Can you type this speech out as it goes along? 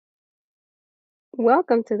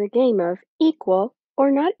Welcome to the game of equal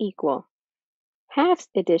or not equal, halves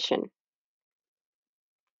edition.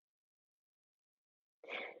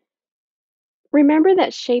 Remember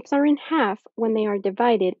that shapes are in half when they are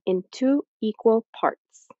divided in two equal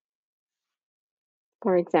parts.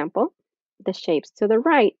 For example, the shapes to the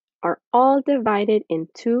right are all divided in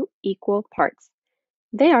two equal parts.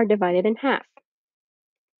 They are divided in half.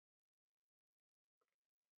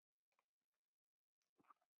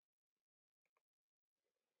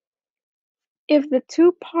 If the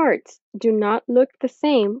two parts do not look the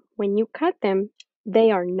same when you cut them, they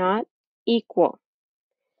are not equal.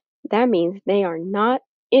 That means they are not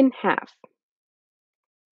in half.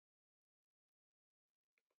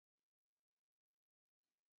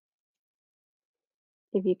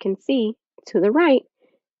 If you can see to the right,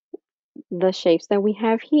 the shapes that we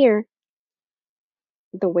have here,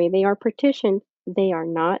 the way they are partitioned, they are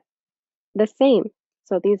not the same.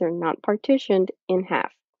 So these are not partitioned in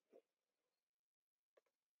half.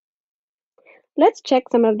 Let's check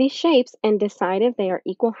some of these shapes and decide if they are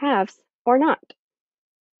equal halves or not.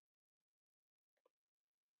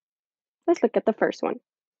 Let's look at the first one.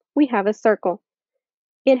 We have a circle.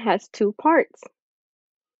 It has two parts.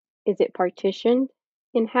 Is it partitioned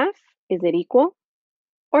in half? Is it equal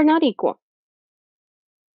or not equal?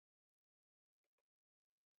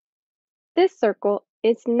 This circle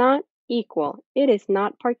is not equal. It is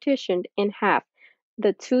not partitioned in half.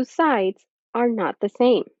 The two sides are not the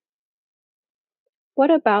same. What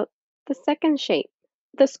about the second shape,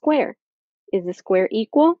 the square? Is the square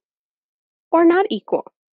equal or not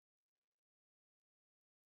equal?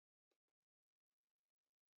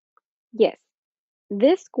 Yes,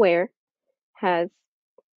 this square has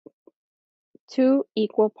two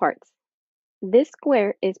equal parts. This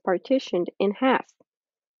square is partitioned in half,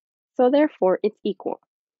 so therefore it's equal.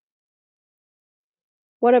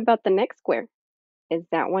 What about the next square? Is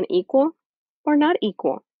that one equal or not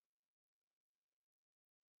equal?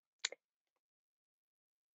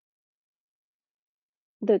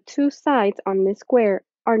 The two sides on this square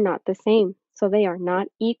are not the same, so they are not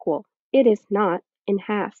equal. It is not in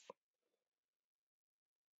half.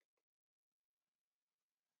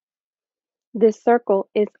 This circle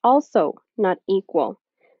is also not equal.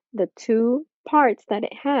 The two parts that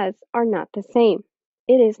it has are not the same.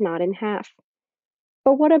 It is not in half.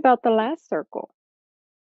 But what about the last circle?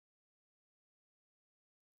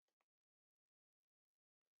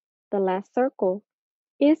 The last circle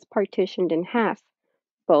is partitioned in half.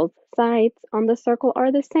 Both sides on the circle are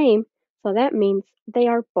the same, so that means they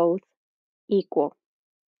are both equal.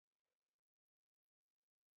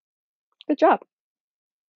 Good job.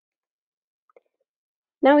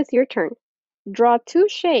 Now it's your turn. Draw two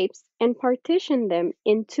shapes and partition them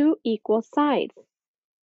in two equal sides.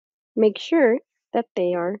 Make sure that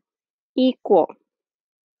they are equal.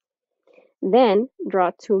 Then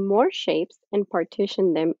draw two more shapes and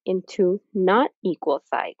partition them in two not equal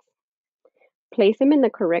sides. Place them in the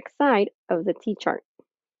correct side of the T-chart.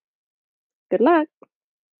 Good luck!